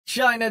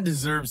China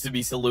deserves to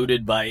be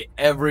saluted by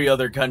every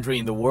other country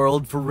in the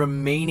world for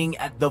remaining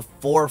at the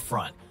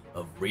forefront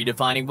of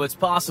redefining what's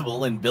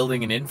possible in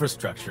building an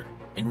infrastructure.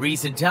 In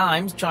recent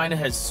times, China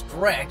has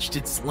stretched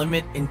its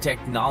limit in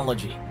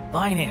technology,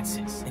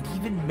 finances, and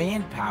even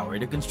manpower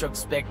to construct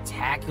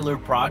spectacular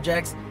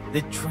projects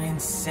that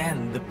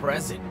transcend the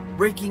present,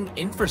 breaking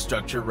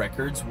infrastructure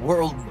records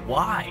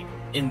worldwide.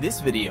 In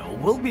this video,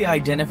 we'll be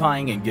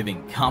identifying and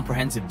giving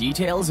comprehensive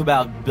details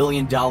about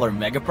billion-dollar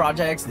mega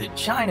projects that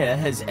China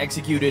has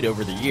executed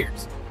over the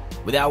years.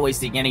 Without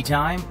wasting any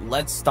time,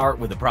 let's start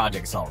with the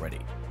projects already.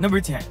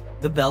 Number 10.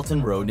 The Belt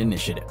and Road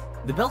Initiative.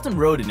 The Belt and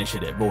Road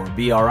Initiative, or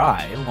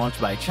BRI,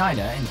 launched by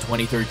China in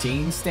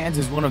 2013, stands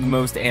as one of the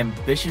most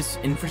ambitious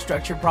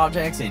infrastructure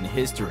projects in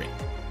history.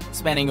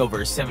 Spanning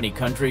over 70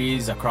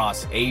 countries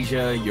across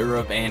Asia,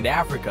 Europe, and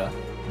Africa,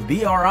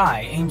 the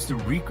BRI aims to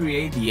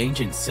recreate the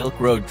ancient Silk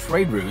Road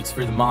trade routes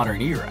for the modern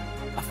era,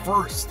 a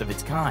first of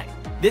its kind.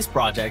 This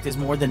project is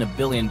more than $1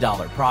 billion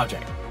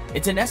project.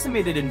 It's an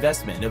estimated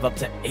investment of up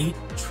to $8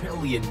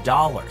 trillion,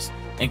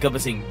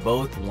 encompassing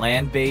both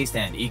land-based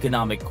and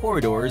economic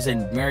corridors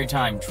and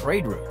maritime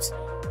trade routes.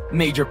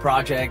 Major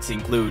projects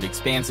include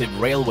expansive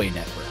railway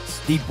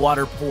networks,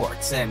 deep-water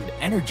ports, and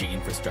energy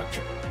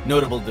infrastructure.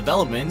 Notable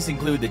developments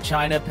include the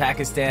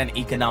China-Pakistan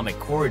Economic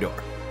Corridor,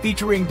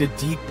 featuring the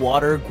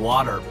deep-water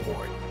Gwadar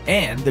port,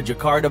 and the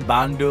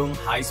Jakarta-Bandung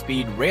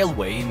high-speed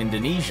railway in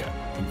Indonesia.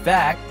 In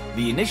fact,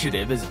 the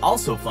initiative has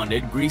also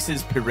funded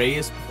Greece's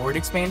Piraeus port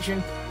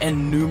expansion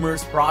and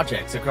numerous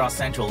projects across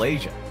Central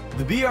Asia.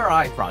 The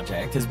BRI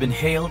project has been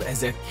hailed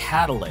as a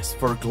catalyst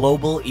for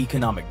global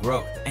economic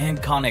growth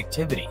and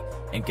connectivity,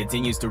 and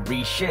continues to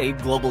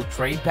reshape global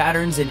trade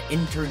patterns and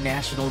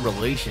international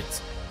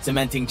relations,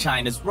 cementing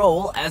China's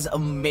role as a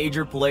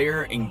major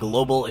player in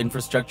global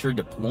infrastructure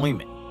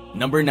deployment.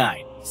 Number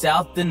 9.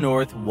 South to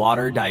North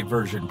Water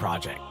Diversion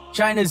Project.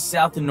 China's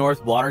South to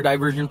North Water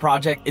Diversion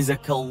Project is a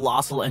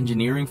colossal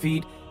engineering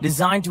feat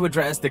designed to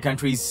address the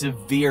country's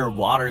severe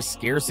water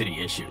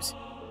scarcity issues.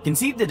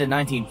 Conceived in the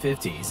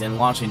 1950s and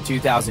launched in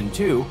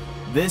 2002,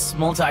 this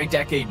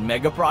multi-decade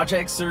mega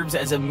project serves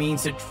as a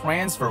means to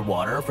transfer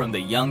water from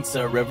the Yangtze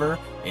River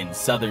in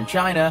southern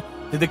China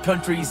to the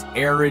country's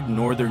arid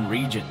northern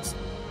regions.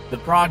 The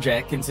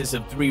project consists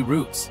of 3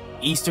 routes: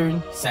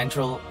 eastern,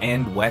 central,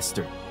 and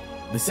western.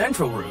 The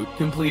central route,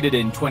 completed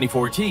in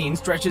 2014,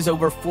 stretches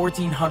over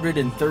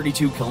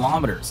 1,432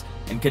 kilometers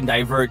and can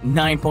divert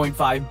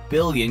 9.5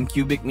 billion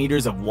cubic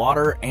meters of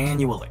water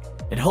annually.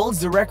 It holds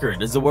the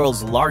record as the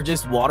world's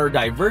largest water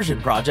diversion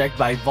project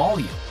by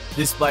volume.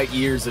 Despite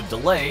years of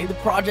delay, the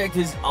project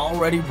has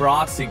already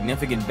brought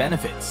significant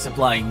benefits,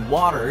 supplying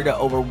water to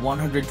over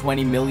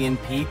 120 million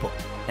people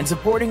and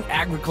supporting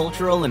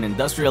agricultural and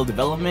industrial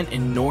development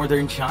in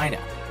northern China.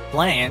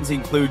 Plans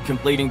include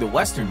completing the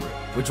western route,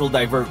 which will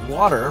divert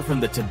water from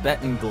the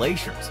Tibetan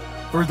glaciers,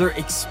 further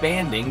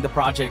expanding the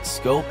project's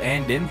scope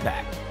and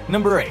impact.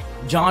 Number 8.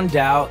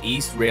 Jiangdao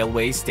East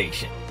Railway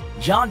Station.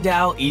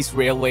 Jiangdao East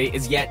Railway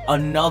is yet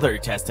another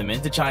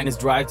testament to China's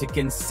drive to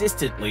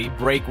consistently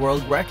break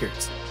world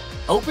records.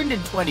 Opened in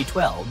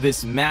 2012,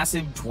 this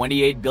massive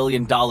 $28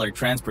 billion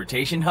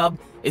transportation hub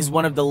is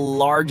one of the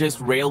largest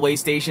railway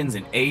stations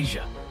in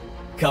Asia,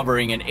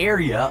 covering an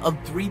area of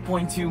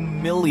 3.2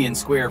 million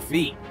square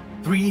feet,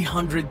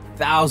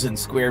 300,000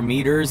 square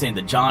meters in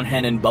the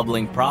Zhanghain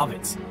bubbling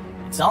province.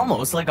 It's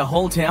almost like a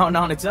whole town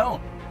on its own.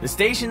 The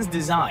station's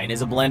design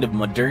is a blend of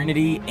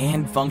modernity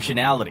and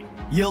functionality.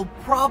 You'll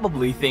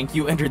probably think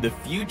you entered the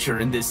future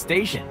in this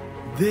station.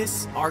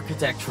 This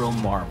architectural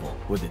marvel,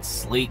 with its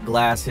slate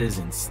glasses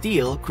and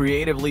steel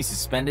creatively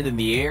suspended in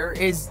the air,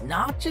 is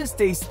not just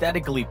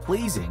aesthetically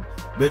pleasing,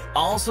 but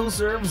also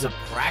serves a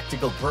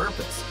practical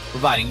purpose,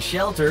 providing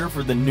shelter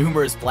for the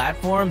numerous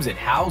platforms it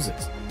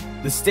houses.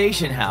 The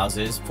station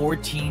houses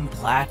 14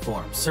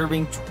 platforms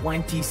serving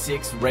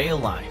 26 rail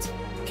lines,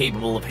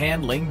 capable of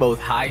handling both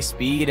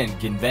high-speed and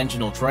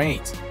conventional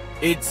trains.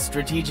 Its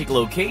strategic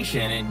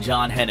location in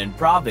Zhanghain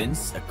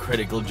province, a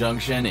critical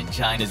junction in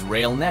China's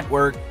rail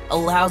network,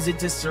 allows it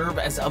to serve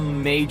as a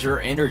major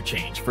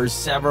interchange for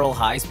several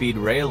high-speed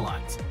rail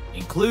lines,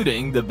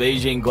 including the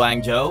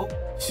Beijing-Guangzhou,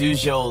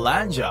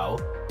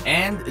 Suzhou-Lanzhou,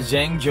 and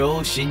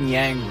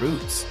Zhengzhou-Xinyang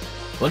routes.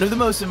 One of the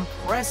most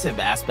impressive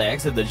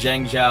aspects of the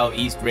Zhengzhou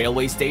East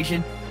Railway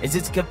Station is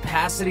its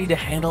capacity to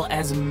handle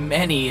as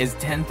many as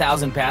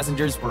 10,000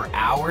 passengers per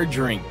hour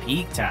during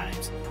peak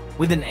times,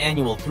 with an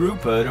annual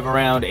throughput of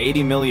around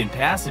 80 million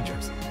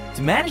passengers.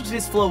 To manage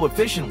this flow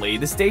efficiently,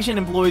 the station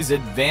employs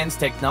advanced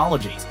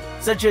technologies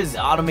such as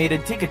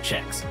automated ticket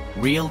checks,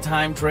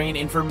 real-time train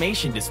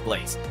information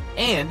displays,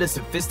 and a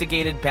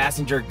sophisticated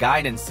passenger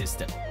guidance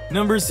system.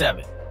 Number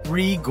 7.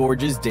 Three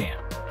Gorges Dam.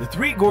 The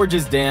Three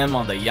Gorges Dam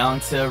on the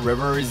Yangtze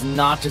River is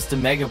not just a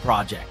mega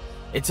project,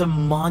 it's a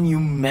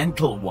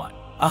monumental one.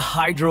 A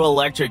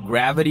hydroelectric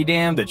gravity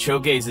dam that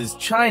showcases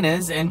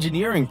China's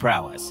engineering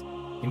prowess.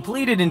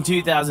 Completed in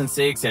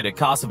 2006 at a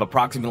cost of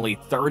approximately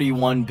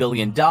 $31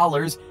 billion,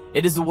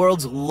 it is the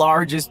world's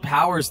largest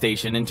power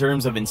station in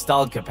terms of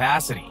installed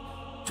capacity,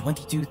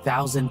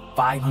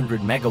 22,500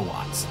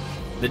 megawatts.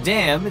 The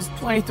dam is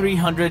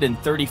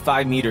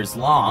 2,335 meters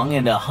long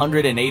and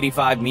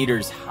 185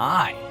 meters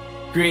high,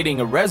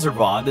 creating a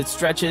reservoir that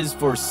stretches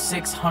for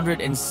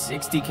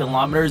 660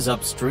 kilometers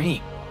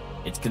upstream.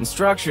 Its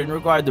construction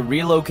required the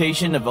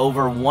relocation of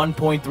over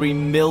 1.3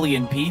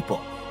 million people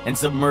and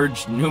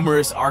submerged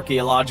numerous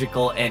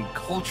archaeological and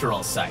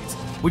cultural sites,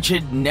 which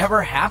had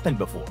never happened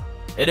before.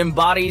 It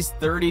embodies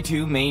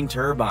 32 main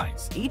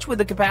turbines, each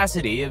with a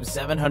capacity of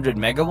 700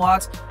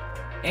 megawatts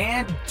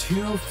and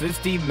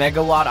 250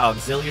 megawatt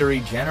auxiliary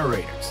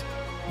generators.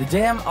 The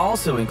dam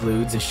also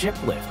includes a ship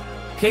lift,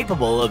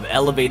 capable of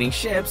elevating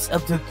ships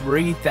up to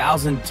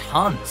 3,000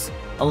 tons,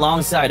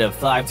 alongside a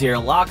 5-tier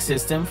lock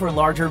system for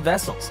larger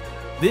vessels.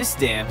 This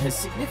dam has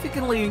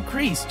significantly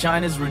increased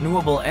China's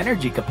renewable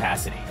energy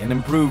capacity and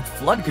improved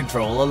flood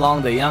control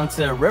along the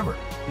Yangtze River.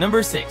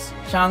 Number 6.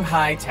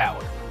 Shanghai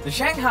Tower. The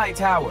Shanghai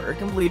Tower,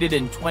 completed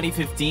in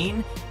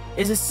 2015,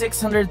 is a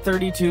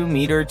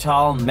 632-meter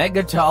tall,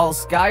 mega-tall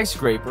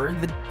skyscraper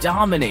that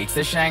dominates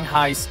the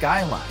Shanghai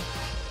skyline.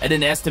 At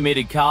an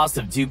estimated cost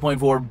of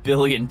 $2.4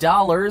 billion,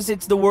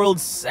 it's the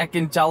world's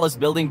second tallest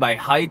building by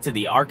height to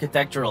the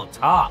architectural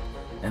top,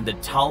 and the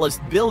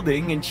tallest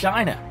building in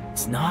China.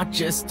 It's not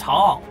just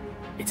tall,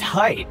 its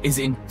height is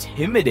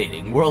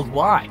intimidating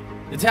worldwide.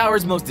 The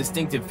tower's most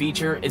distinctive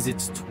feature is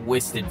its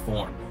twisted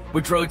form,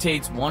 which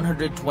rotates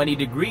 120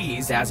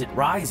 degrees as it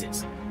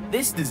rises.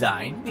 This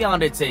design,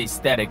 beyond its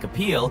aesthetic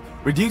appeal,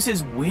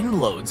 reduces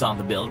wind loads on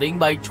the building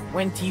by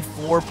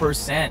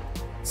 24%,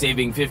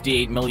 saving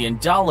 $58 million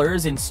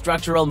in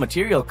structural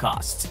material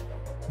costs.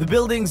 The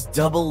building's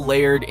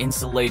double-layered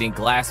insulating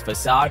glass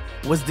facade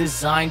was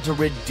designed to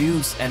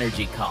reduce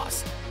energy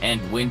costs,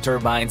 and wind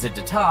turbines at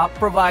the top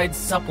provide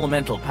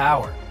supplemental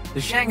power. The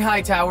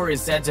Shanghai Tower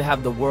is said to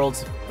have the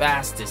world's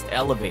fastest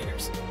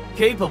elevators,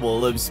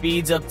 capable of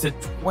speeds up to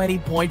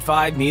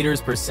 20.5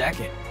 meters per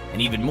second.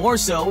 And even more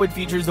so, it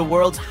features the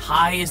world's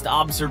highest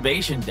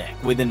observation deck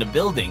within the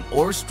building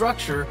or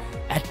structure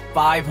at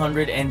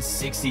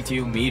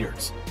 562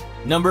 meters.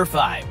 Number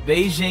 5.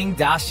 Beijing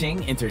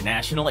Daxing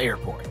International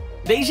Airport.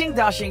 Beijing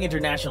Daxing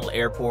International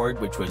Airport,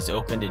 which was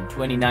opened in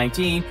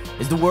 2019,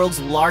 is the world's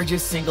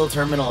largest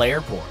single-terminal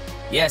airport.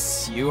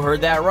 Yes, you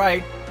heard that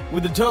right.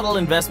 With a total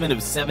investment of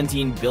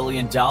 $17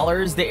 billion,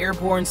 the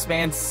airport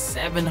spans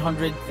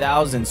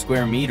 700,000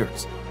 square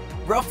meters,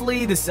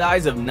 roughly the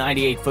size of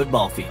 98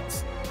 football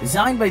fields.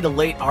 Designed by the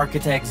late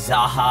architect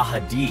Zaha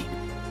Hadid,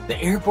 the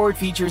airport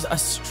features a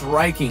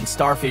striking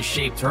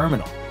starfish-shaped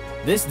terminal.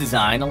 This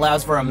design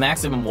allows for a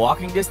maximum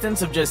walking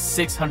distance of just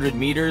 600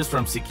 meters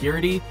from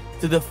security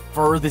to the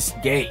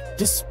furthest gate,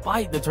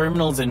 despite the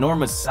terminal's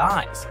enormous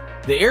size.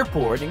 The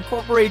airport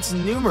incorporates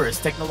numerous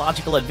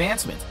technological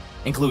advancements,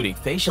 including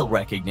facial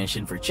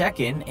recognition for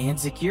check-in and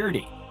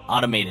security,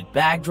 automated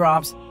bag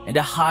drops, and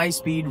a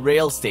high-speed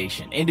rail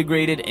station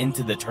integrated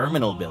into the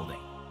terminal building.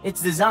 Its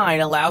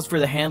design allows for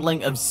the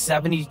handling of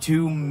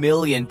 72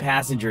 million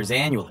passengers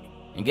annually.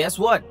 And guess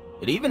what?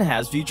 It even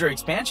has future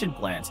expansion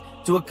plans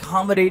to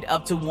accommodate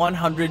up to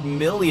 100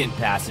 million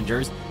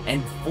passengers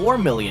and 4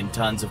 million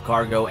tons of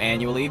cargo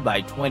annually by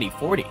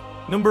 2040.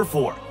 Number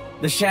 4.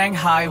 The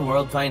Shanghai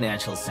World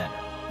Financial Center.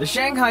 The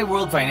Shanghai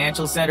World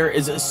Financial Center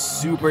is a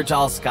super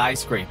tall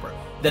skyscraper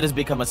that has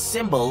become a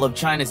symbol of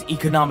China's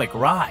economic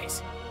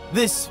rise.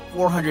 This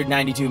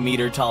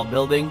 492-meter tall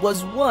building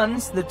was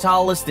once the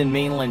tallest in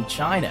mainland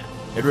China.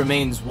 It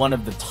remains one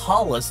of the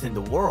tallest in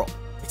the world.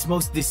 Its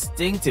most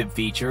distinctive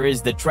feature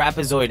is the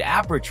trapezoid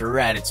aperture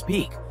at its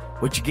peak,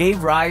 which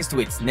gave rise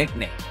to its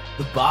nickname,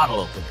 the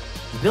bottle opener.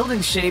 The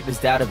building's shape is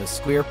that of a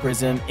square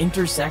prism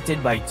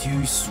intersected by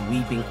two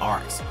sweeping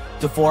arcs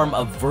to form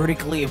a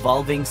vertically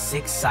evolving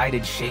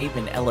six-sided shape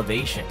and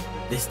elevation.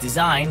 This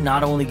design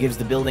not only gives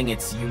the building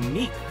its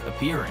unique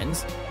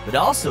appearance, but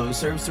also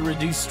serves to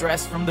reduce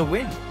stress from the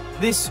wind.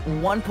 This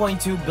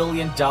 $1.2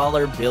 billion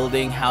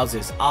building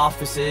houses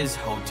offices,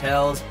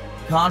 hotels,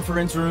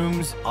 conference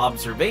rooms,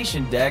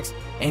 observation decks,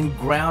 and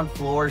ground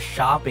floor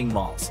shopping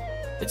malls.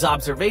 Its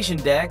observation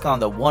deck on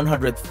the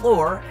 100th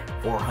floor,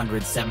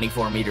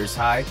 474 meters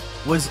high,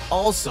 was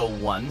also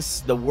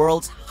once the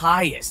world's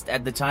highest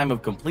at the time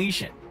of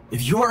completion.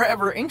 If you're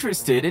ever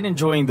interested in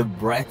enjoying the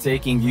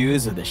breathtaking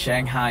views of the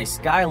Shanghai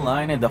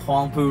skyline and the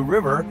Huangpu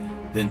River,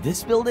 then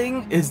this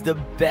building is the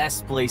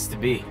best place to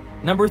be.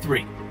 Number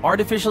 3.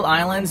 Artificial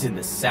islands in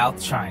the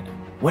South China.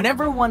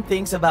 Whenever one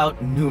thinks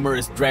about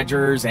numerous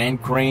dredgers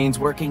and cranes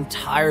working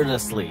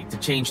tirelessly to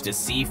change the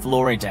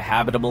seafloor into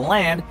habitable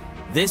land,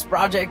 this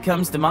project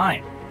comes to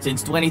mind.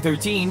 Since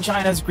 2013,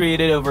 China's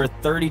created over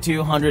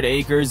 3,200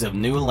 acres of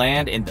new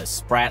land in the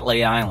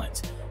Spratly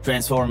Islands,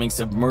 transforming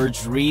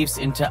submerged reefs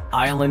into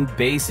island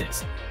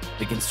bases.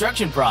 The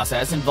construction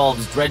process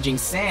involves dredging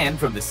sand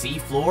from the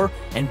seafloor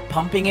and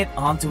pumping it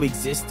onto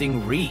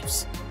existing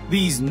reefs.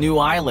 These new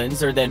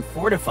islands are then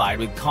fortified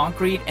with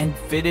concrete and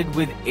fitted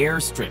with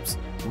airstrips,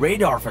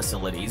 radar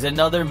facilities, and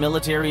other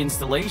military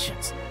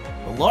installations.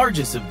 The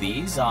largest of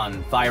these,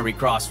 on Fiery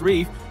Cross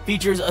Reef,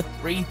 features a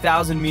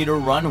 3,000-meter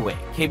runway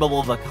capable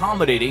of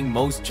accommodating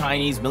most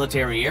Chinese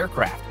military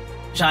aircraft.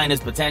 China's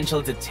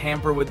potential to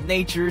tamper with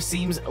nature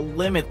seems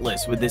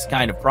limitless with this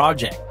kind of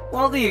project.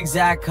 While the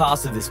exact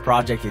cost of this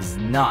project is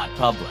not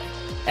public,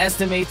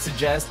 estimates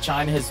suggest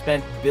China has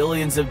spent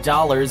billions of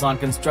dollars on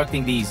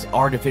constructing these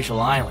artificial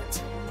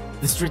islands.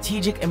 The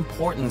strategic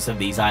importance of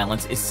these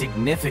islands is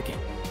significant,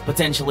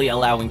 potentially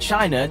allowing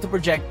China to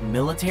project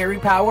military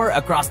power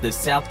across the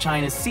South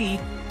China Sea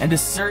and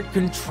assert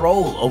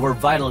control over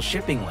vital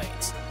shipping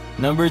lanes.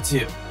 Number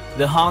 2.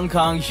 The Hong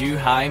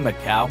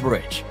Kong-ZHUHAI-MACAU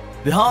Bridge.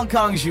 The Hong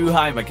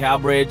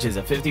Kong-ZHUHAI-MACAU Bridge is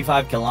a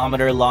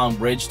 55-kilometer-long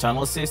bridge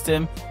tunnel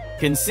system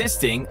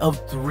consisting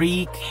of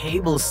 3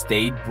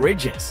 cable-stayed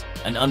bridges,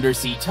 an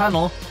undersea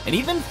tunnel, and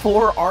even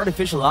 4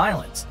 artificial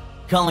islands.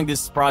 Calling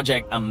this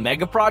project a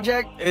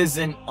mega-project is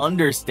an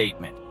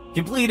understatement.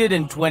 Completed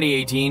in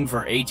 2018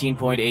 for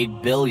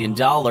 $18.8 billion,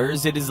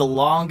 it is the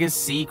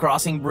longest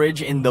sea-crossing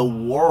bridge in the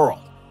world.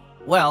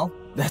 Well,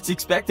 that's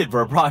expected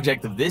for a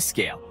project of this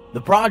scale. The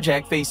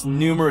project faced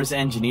numerous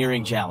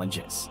engineering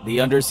challenges.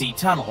 The undersea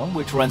tunnel,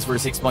 which runs for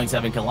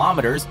 6.7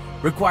 kilometers,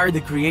 required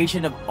the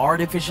creation of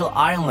artificial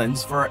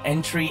islands for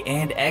entry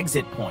and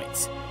exit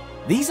points.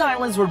 These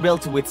islands were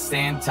built to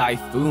withstand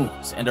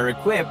typhoons and are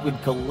equipped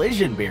with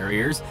collision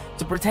barriers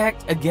to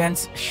protect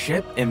against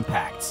ship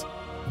impacts.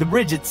 The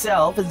bridge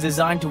itself is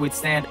designed to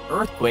withstand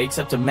earthquakes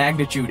up to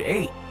magnitude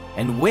 8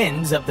 and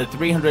winds up to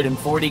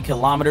 340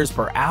 kilometers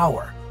per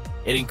hour.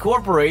 It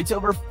incorporates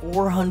over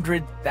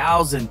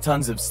 400,000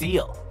 tons of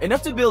steel,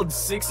 enough to build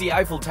 60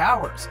 Eiffel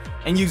Towers,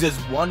 and uses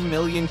 1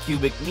 million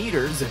cubic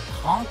meters of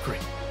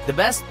concrete. The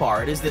best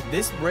part is that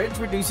this bridge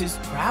reduces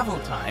travel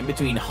time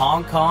between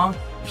Hong Kong,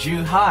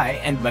 Zhuhai,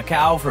 and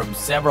Macau from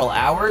several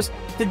hours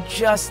to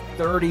just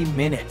 30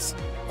 minutes,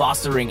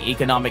 fostering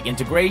economic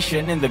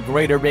integration in the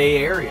Greater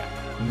Bay Area.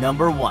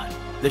 Number 1.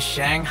 The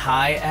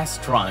Shanghai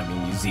Astronomy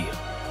Museum.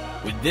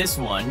 With this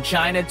one,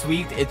 China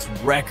tweaked its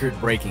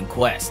record-breaking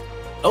quest.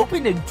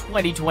 Opened in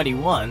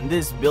 2021,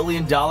 this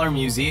billion-dollar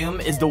museum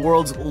is the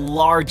world's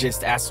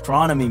largest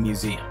astronomy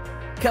museum,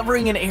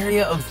 covering an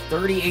area of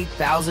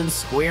 38,000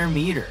 square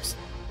meters.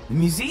 The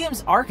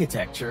museum's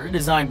architecture,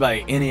 designed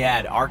by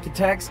Ennead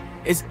Architects,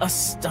 is a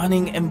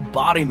stunning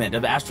embodiment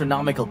of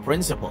astronomical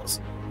principles,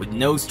 with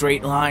no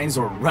straight lines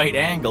or right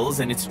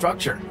angles in its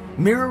structure,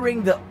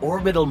 mirroring the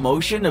orbital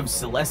motion of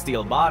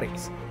celestial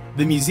bodies.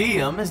 The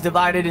museum is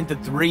divided into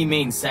 3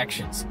 main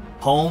sections: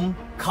 Home,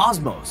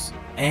 Cosmos,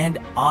 and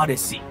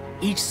Odyssey.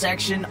 Each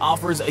section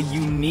offers a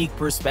unique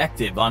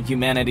perspective on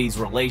humanity's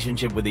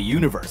relationship with the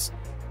universe.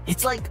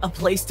 It's like a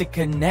place to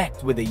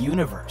connect with the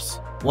universe.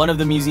 One of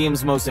the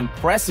museum's most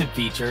impressive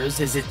features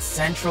is its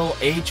central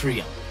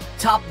atrium,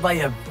 topped by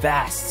a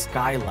vast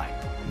skylight.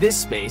 This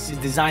space is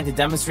designed to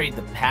demonstrate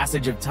the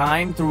passage of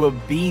time through a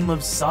beam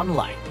of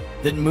sunlight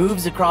that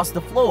moves across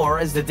the floor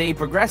as the day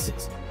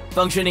progresses,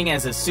 functioning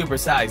as a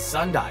supersized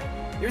sundial.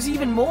 There's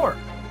even more.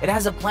 It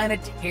has a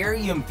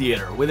planetarium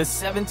theater with a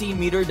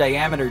 17-meter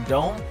diameter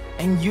dome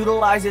and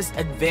utilizes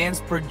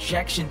advanced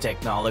projection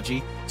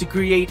technology to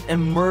create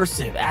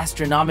immersive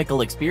astronomical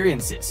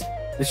experiences.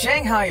 The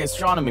Shanghai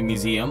Astronomy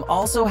Museum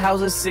also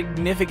houses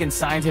significant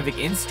scientific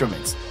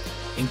instruments,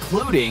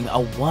 including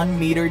a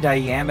 1-meter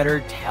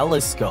diameter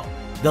telescope,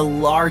 the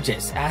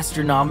largest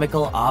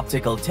astronomical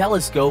optical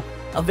telescope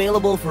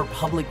available for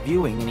public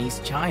viewing in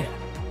East China.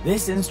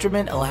 This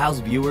instrument allows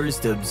viewers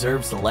to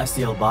observe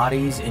celestial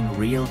bodies in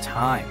real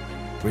time,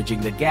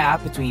 bridging the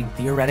gap between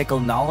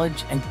theoretical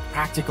knowledge and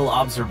practical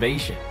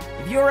observation.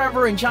 If you're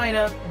ever in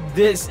China,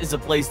 this is a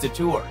place to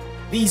tour.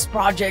 These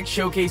projects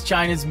showcase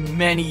China's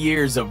many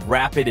years of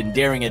rapid and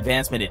daring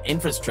advancement in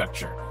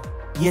infrastructure,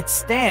 yet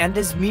stand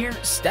as mere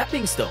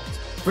stepping stones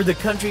for the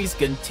country's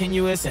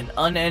continuous and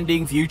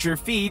unending future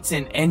feats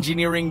in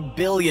engineering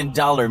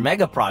billion-dollar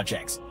mega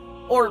projects.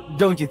 Or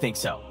don't you think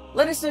so?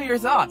 Let us know your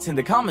thoughts in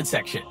the comment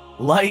section.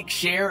 Like,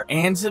 share,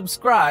 and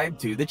subscribe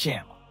to the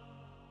channel.